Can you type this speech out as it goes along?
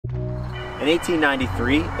In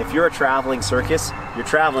 1893, if you're a traveling circus, you're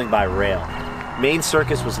traveling by rail. Maine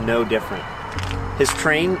Circus was no different. His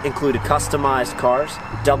train included customized cars,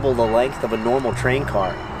 double the length of a normal train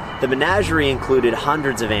car. The menagerie included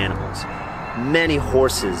hundreds of animals. Many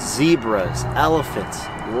horses, zebras, elephants,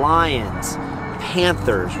 lions,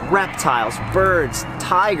 panthers, reptiles, birds,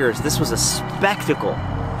 tigers. This was a spectacle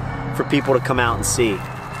for people to come out and see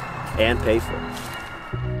and pay for.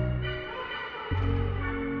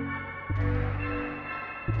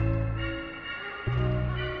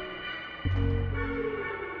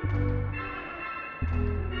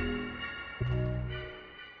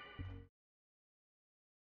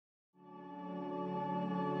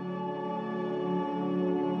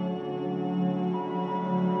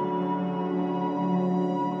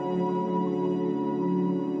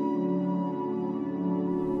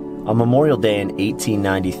 On Memorial Day in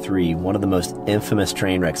 1893, one of the most infamous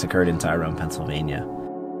train wrecks occurred in Tyrone, Pennsylvania.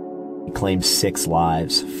 It claimed 6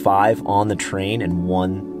 lives, 5 on the train and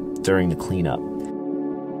 1 during the cleanup.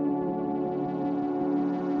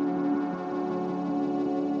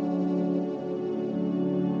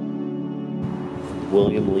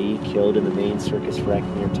 William Lee killed in the Maine Circus wreck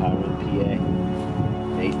near Tyrone, PA,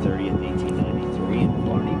 May 30th, 1893, and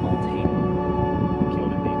Barney Multaney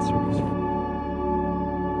killed in Maine Circus wreck.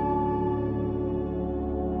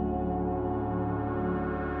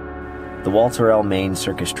 The Walter L. Maine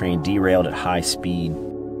Circus train derailed at high speed,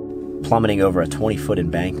 plummeting over a 20-foot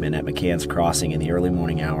embankment at McCann's crossing in the early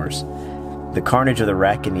morning hours. The carnage of the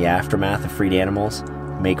wreck and the aftermath of freed animals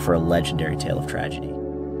make for a legendary tale of tragedy.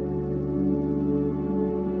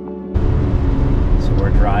 So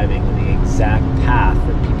we're driving the exact path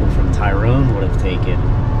that people from Tyrone would have taken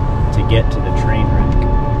to get to the train wreck.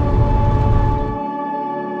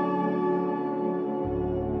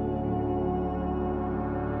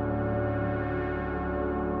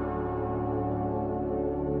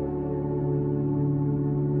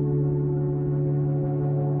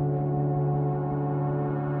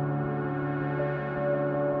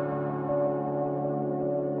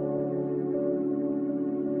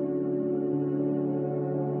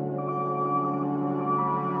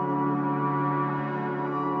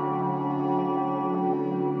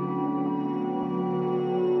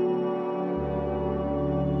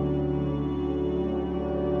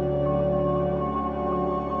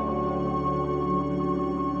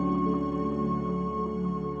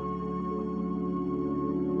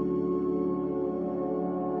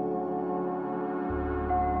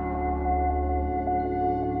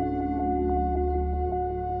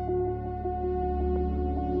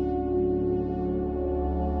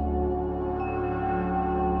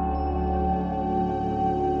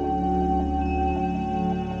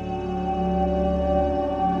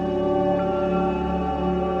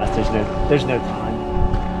 There's no time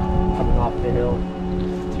coming off the hill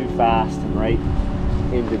too fast and right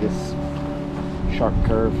into this sharp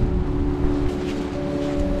curve.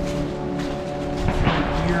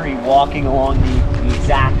 Eerie walking along the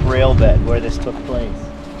exact rail bed where this took place.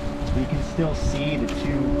 You can still see the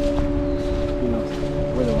two,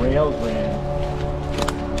 where the rails ran.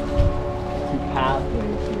 2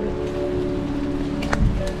 pathways here.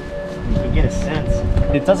 You can get a sense.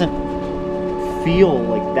 It doesn't feel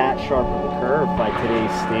like that sharp of a curve by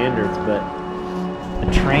today's standards, but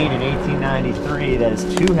a train in 1893 that is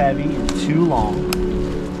too heavy and too long,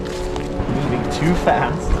 moving too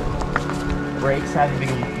fast, brakes having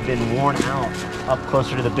been worn out up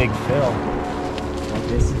closer to the big fill. Like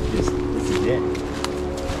this is it.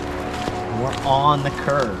 We're on the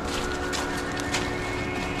curve.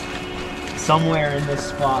 Somewhere in this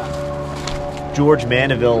spot, George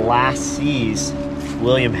Mandeville last sees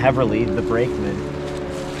William Heverly, the brakeman,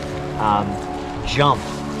 jumped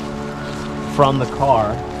from the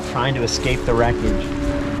car, trying to escape the wreckage.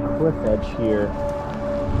 The cliff edge here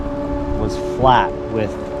was flat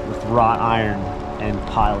with wrought iron and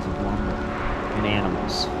piles of lumber and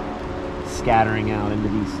animals scattering out into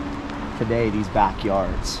these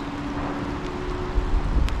backyards.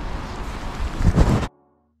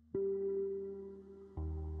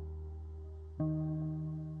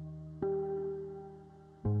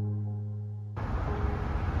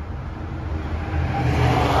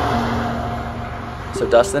 So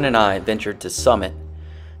Dustin and I ventured to Summit,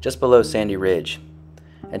 just below Sandy Ridge,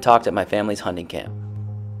 and talked at my family's hunting camp.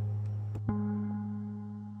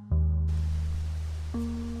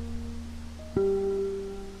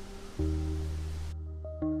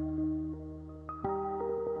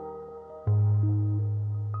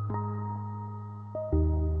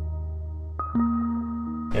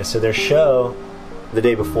 Yeah, so their show the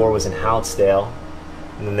day before was in Houtsdale,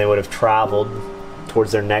 and then they would have traveled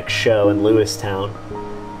towards their next show in Lewistown.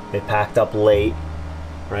 They packed up late,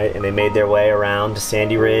 right, and they made their way around to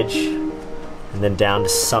Sandy Ridge and then down to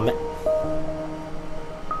Summit.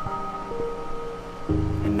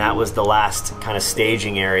 And that was the last kind of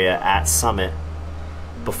staging area at Summit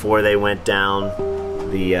before they went down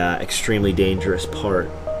the extremely dangerous part,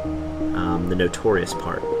 the notorious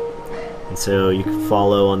part. And so you can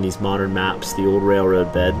follow on these modern maps the old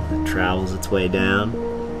railroad bed that travels its way down.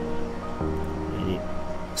 And it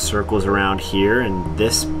circles around here, and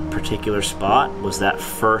this particular spot was that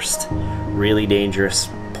first really dangerous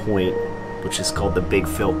point, which is called the Big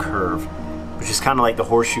Phil Curve, which is kind of like the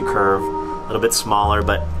horseshoe curve, a little bit smaller,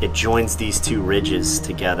 but it joins these two ridges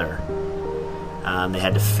together. They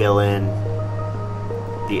had to fill in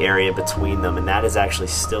the area between them, and that is actually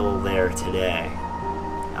still there today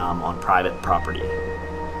on private property.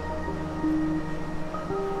 And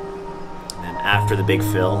then after the Big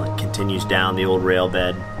Phil, it continues down the old rail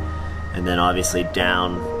bed, and then obviously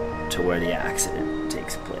down to where the accident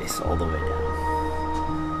takes place, all the way down.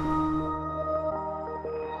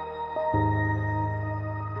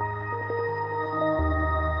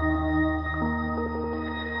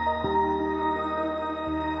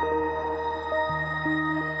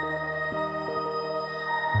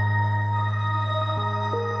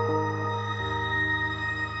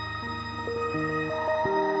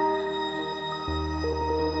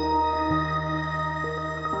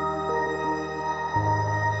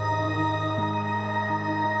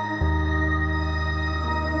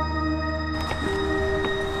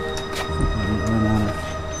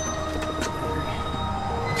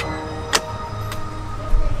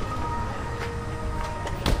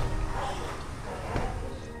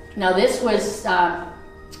 Now this was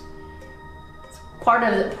part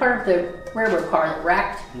of the railroad car that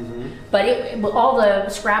wrecked, but all the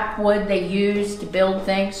scrap wood they used to build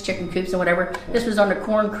things, chicken coops and whatever, this was on the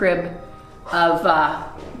corn crib of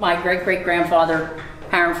my great-great-grandfather,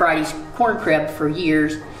 Hiram Friday's corn crib for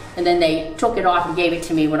years, and then they took it off and gave it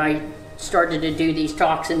to me when I started to do these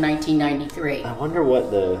talks in 1993. I wonder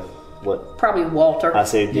what Probably Walter. I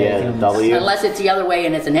say, yeah, W. Unless it's the other way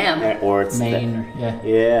and it's an M. Or it's Maine, yeah.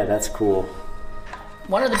 Yeah, that's cool.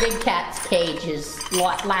 One of the big cat's cages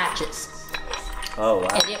latches. Oh, wow.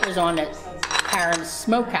 And it was on the Hiram's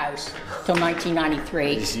smokehouse till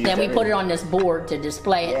 1993. Then we put it on this board to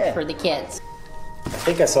display it for the kids. I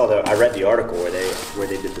think I read the article where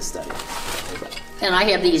they did the study. And I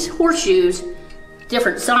have these horseshoes,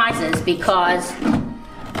 different sizes, because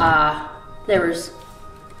there was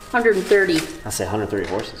 130. I say 130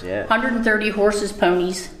 horses, yeah. 130 horses,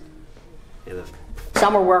 ponies. Yeah,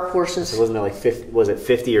 Some were work horses. so wasn't it like 50, was it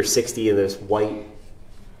 50 or 60 of those white?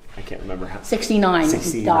 I can't remember how.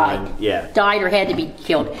 69 died. Yeah. Died or had to be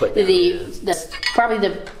killed. Probably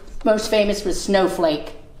the most famous was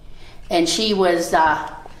Snowflake, and she was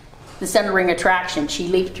the center ring attraction. She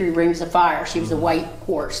leaped through rings of fire. She was a white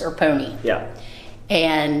horse or pony. Yeah.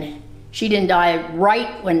 And she didn't die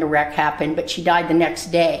right when the wreck happened, but she died the next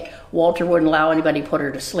day. Walter wouldn't allow anybody to put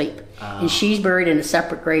her to sleep. And she's buried in a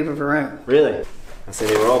separate grave of her own. Really? I say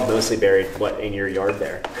they were all mostly buried, in your yard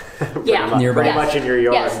there? Yeah. Nearby. Pretty much in your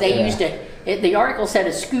yard. Yes, they used the article said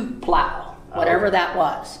a scoop plow, whatever that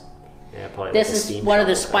was. Yeah, probably This like a is steam one of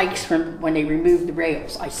the shovel. spikes from when they removed the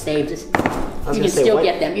rails. I saved it. was You gonna can say, still what-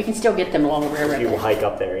 get them. You can still get them along the railroad You will bed. hike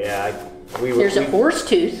up there, yeah. There's a horse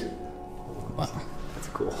tooth. That's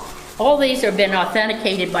cool. All these have been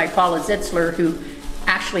authenticated by Paula Zitzler, who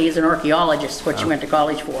actually is an archaeologist, what she went to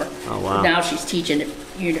college for. Oh, wow. Now she's teaching at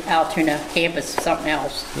Altoona campus something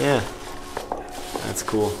else. Yeah. That's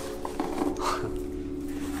cool.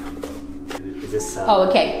 Is this... Oh,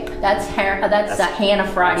 okay. That's Hannah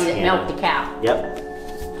Friday that Hannah. milked the cow. Yep.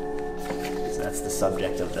 So that's the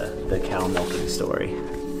subject of the cow milking story,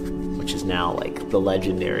 which is now like the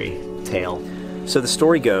legendary tale. So the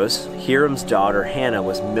story goes, Hiram's daughter Hannah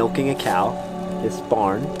was milking a cow, this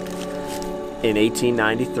barn, in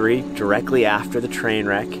 1893, directly after the train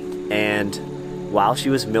wreck, and while she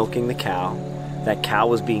was milking the cow, that cow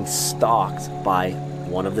was being stalked by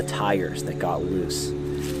one of the tigers that got loose.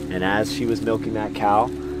 And as she was milking that cow,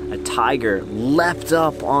 a tiger leapt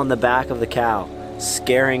up on the back of the cow,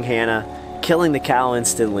 scaring Hannah, killing the cow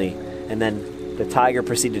instantly, and then the tiger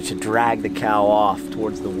proceeded to drag the cow off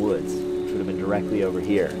towards the woods, which would have been directly over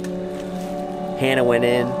here. Hannah went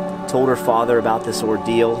in, told her father about this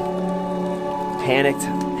ordeal. Panicked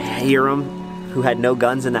Hiram, who had no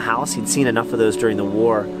guns in the house, he'd seen enough of those during the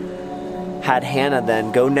war, had Hannah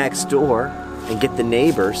then go next door and get the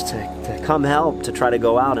neighbors to come help to try to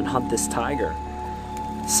go out and hunt this tiger.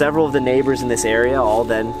 Several of the neighbors in this area all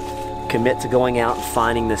then commit to going out and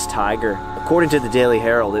finding this tiger. According to the Daily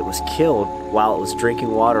Herald, it was killed while it was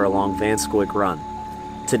drinking water along Vanscoy Run.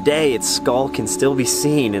 Today, its skull can still be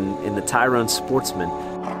seen in the Tyrone Sportsman.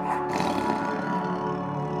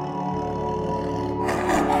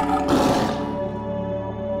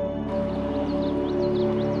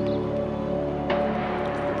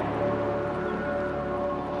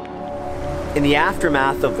 In the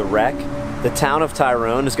aftermath of the wreck, the town of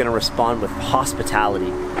Tyrone is going to respond with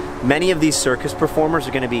hospitality. Many of these circus performers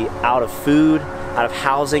are going to be out of food, out of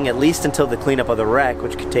housing, at least until the cleanup of the wreck,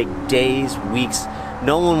 which could take days, weeks.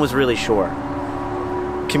 No one was really sure.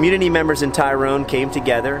 Community members in Tyrone came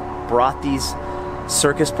together, brought these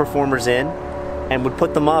circus performers in, and would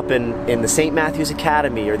put them up in the St. Matthew's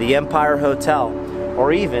Academy or the Empire Hotel,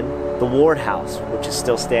 or even the Ward House, which is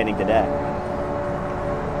still standing today.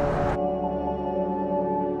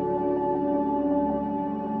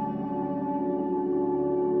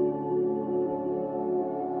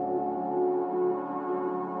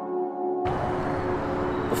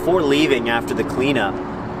 Before leaving after the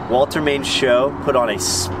cleanup, Walter Main's show put on a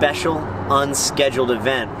special, unscheduled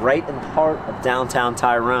event right in the heart of downtown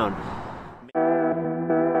Tyrone.